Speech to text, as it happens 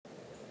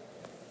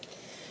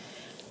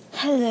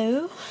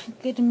Hello,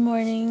 good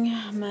morning,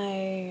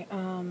 my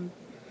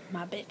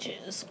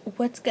bitches.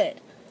 What's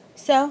good?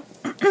 So,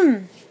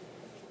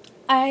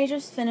 I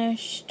just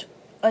finished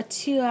a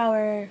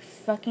 2-hour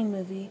fucking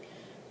movie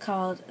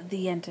called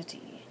The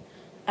Entity.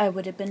 I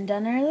would have been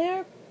done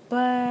earlier,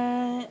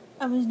 but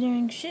I was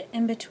doing shit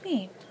in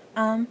between.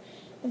 If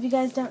you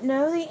guys don't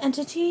know, The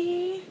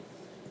Entity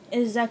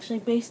is actually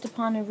based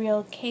upon a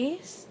real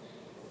case.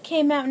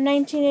 Came out in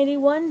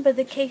 1981, but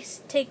the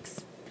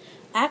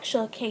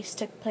actual case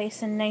took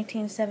place in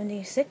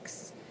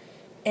 1976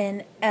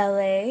 in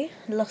LA,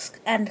 Los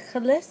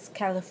Angeles,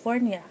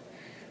 California.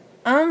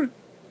 So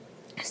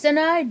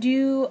now I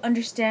do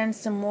understand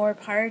some more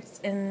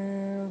parts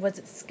in, was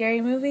it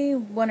Scary Movie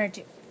 1 or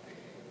 2?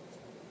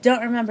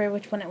 Don't remember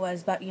which one it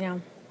was, but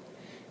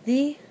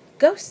the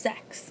ghost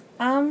sex.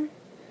 So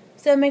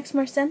it makes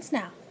more sense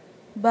now.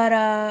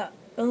 But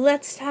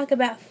let's talk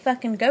about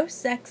fucking ghost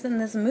sex in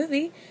this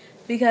movie,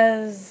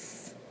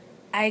 because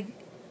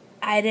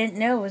I didn't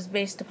know it was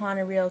based upon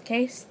a real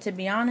case, to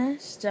be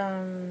honest.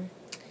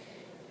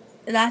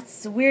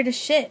 That's weird as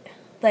shit.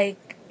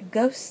 Like,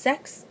 ghost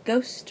sex,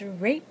 ghost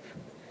rape.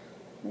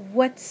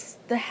 What's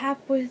the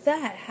hap with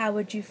that? How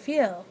would you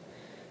feel?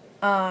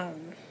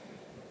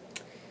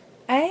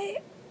 It's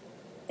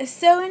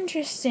so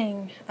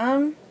interesting.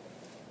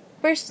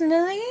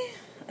 Personally,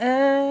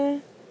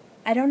 I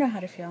don't know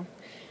how to feel.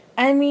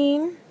 I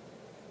mean,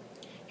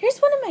 here's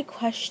one of my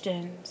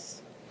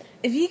questions.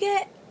 If you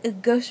get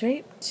ghost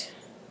raped,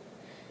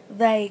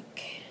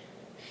 like,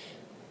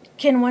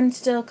 can one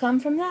still come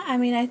from that? I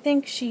mean, I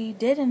think she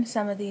did in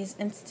some of these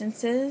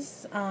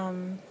instances,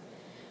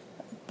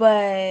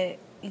 but,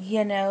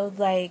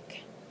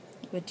 like,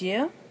 would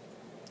you?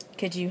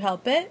 Could you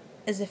help it?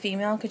 As a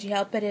female, could you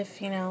help it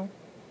if,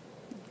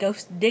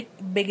 ghost dick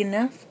big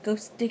enough,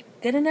 ghost dick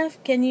good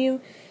enough? Can you?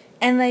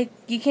 And, like,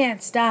 you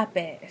can't stop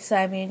it. So,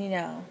 I mean,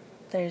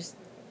 there's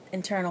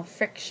internal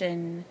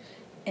friction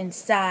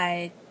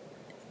inside.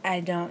 I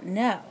don't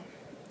know.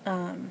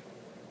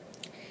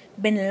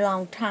 Been a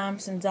long time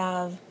since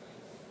I've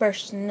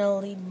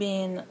personally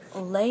been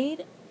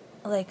laid,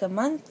 like a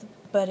month,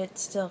 but it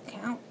still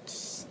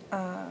counts.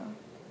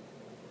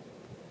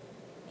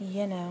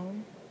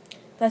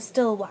 That's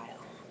still a while.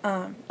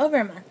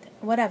 Over a month,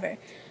 whatever.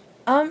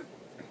 I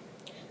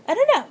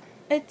don't know.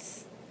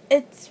 It's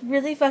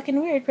really fucking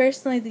weird.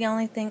 Personally, the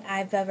only thing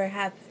I've ever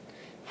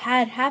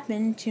had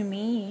happen to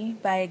me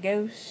by a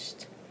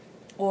ghost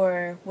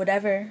or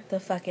whatever the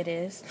fuck it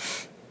is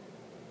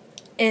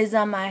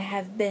I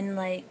have been,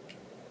 like,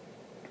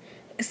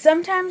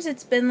 sometimes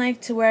it's been,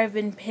 like, to where I've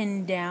been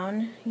pinned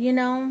down,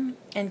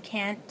 and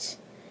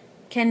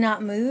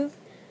cannot move.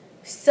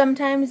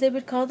 Sometimes they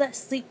would call that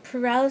sleep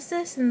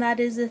paralysis, and that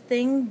is a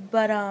thing,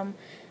 but,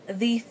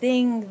 the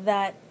thing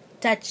that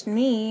touched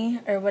me,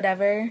 or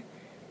whatever,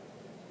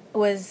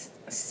 was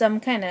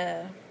some kind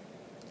of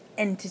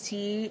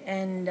entity,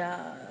 and,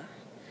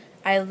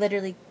 I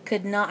literally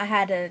could not, I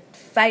had to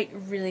fight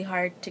really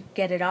hard to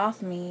get it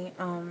off me,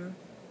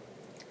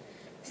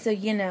 so,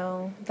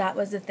 that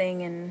was a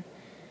thing, and,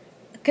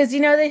 because,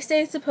 they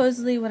say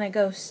supposedly when a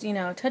ghost,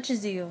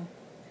 touches you,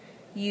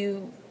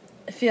 you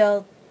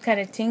feel kind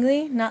of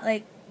tingly, not,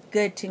 like,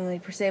 good tingly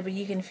per se, but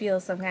you can feel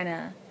some kind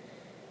of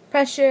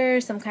pressure,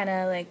 some kind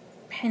of, like,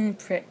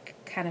 pinprick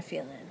kind of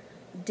feeling.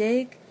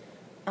 Dig?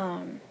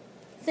 So,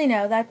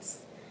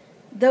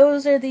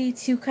 those are the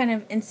two kind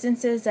of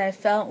instances I've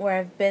felt where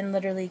I've been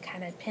literally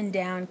kind of pinned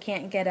down,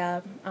 can't get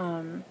up,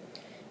 and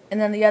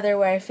then the other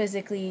where I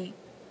physically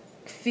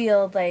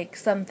feel like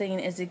something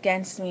is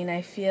against me, and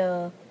I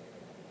feel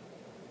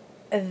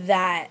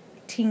that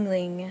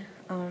tingling,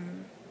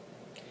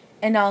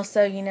 and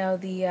also,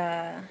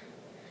 I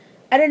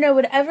don't know,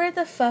 whatever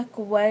the fuck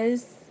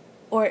was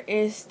or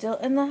is still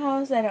in the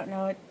house, I don't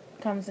know, it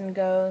comes and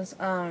goes.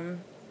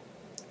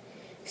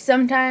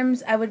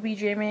 Sometimes I would be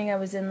dreaming I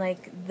was in,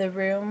 like, the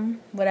room,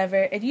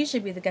 whatever, it'd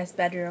usually be the guest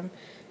bedroom,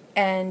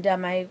 and,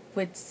 I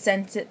would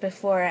sense it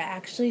before I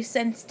actually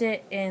sensed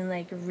it in,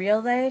 like,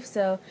 real life,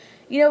 so,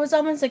 it was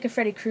almost like a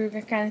Freddy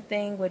Krueger kind of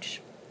thing,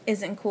 which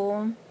isn't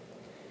cool,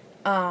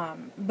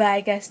 but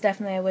I guess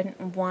definitely I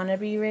wouldn't want to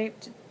be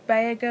raped by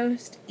a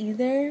ghost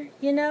either,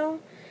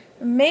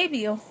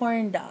 maybe a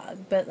horn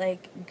dog, but,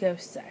 like,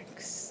 ghost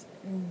sex,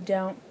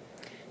 don't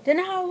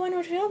know how one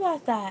would feel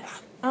about that.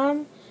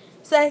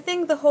 So I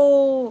think the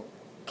whole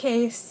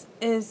case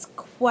is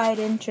quite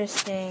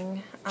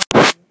interesting,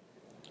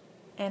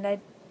 and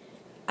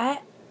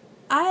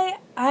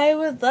I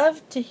would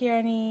love to hear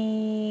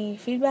any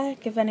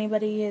feedback if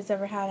anybody has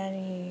ever had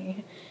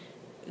any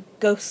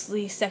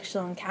ghostly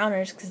sexual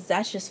encounters, because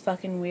that's just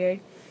fucking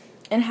weird.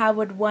 And how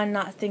would one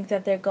not think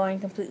that they're going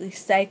completely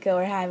psycho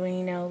or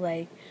having,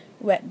 like,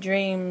 wet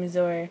dreams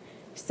or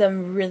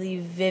some really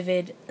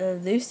vivid,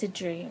 lucid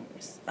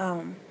dreams,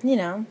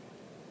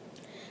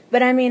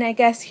 But, I mean, I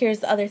guess here's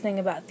the other thing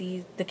about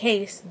this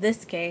case,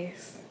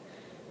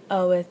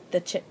 with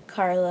the chick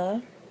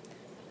Carla.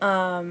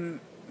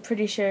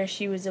 Pretty sure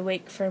she was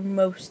awake for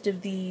most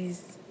of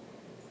these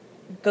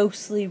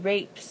ghostly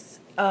rapes.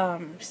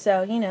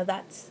 So,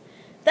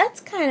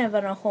 that's kind of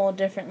on a whole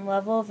different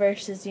level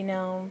versus,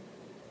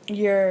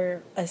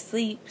 you're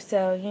asleep.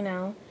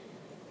 So,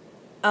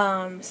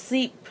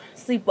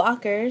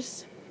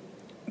 sleepwalkers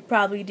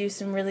probably do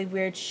some really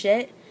weird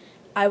shit.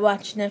 I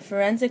watched in the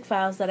Forensic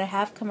Files that I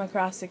have come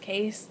across a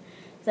case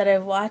that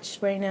I've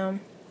watched where,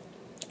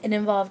 it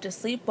involved a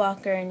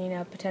sleepwalker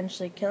and,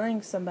 potentially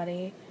killing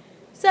somebody.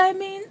 So,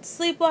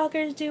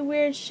 sleepwalkers do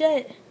weird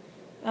shit.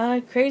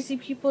 Crazy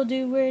people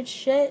do weird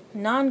shit.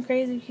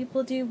 Non-crazy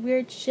people do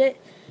weird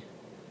shit.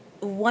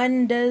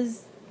 One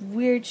does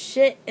weird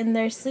shit in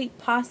their sleep,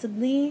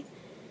 possibly.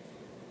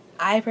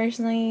 I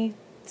personally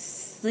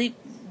sleep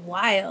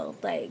wild,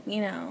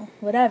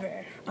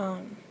 whatever.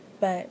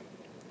 But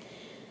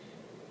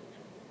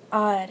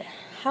odd.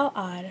 How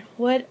odd.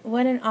 What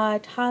an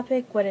odd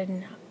topic. What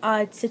an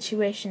odd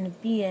situation to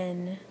be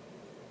in.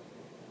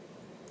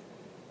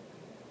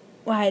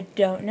 Well, I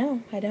don't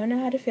know. I don't know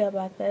how to feel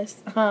about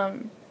this.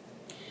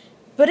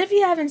 But if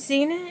you haven't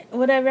seen it,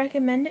 would I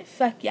recommend it?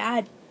 Fuck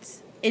yeah,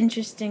 it's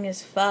interesting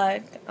as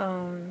fuck.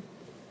 And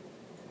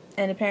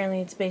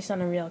apparently it's based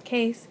on a real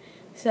case.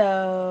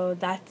 So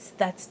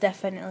that's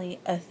definitely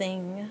a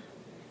thing.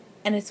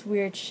 And it's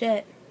weird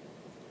shit.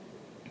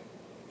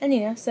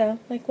 And so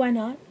why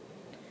not?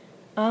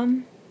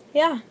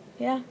 Yeah.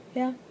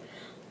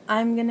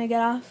 I'm gonna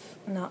get off,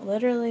 not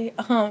literally,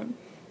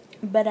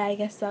 but I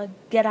guess I'll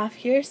get off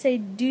here, say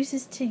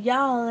deuces to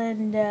y'all,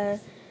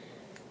 and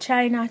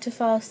try not to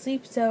fall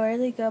asleep so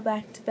early, go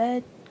back to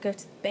bed, go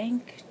to the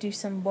bank, do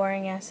some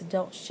boring ass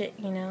adult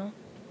shit,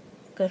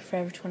 Go to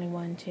Forever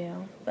 21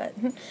 too. But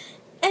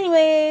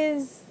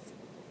anyways,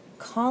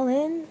 call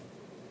in.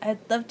 I'd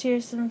love to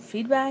hear some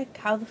feedback.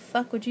 How the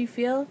fuck would you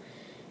feel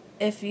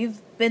if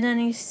you've been in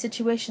any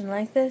situation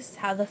like this?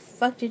 How the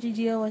fuck did you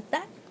deal with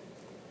that?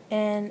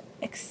 And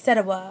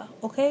etc.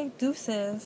 Okay, deuces.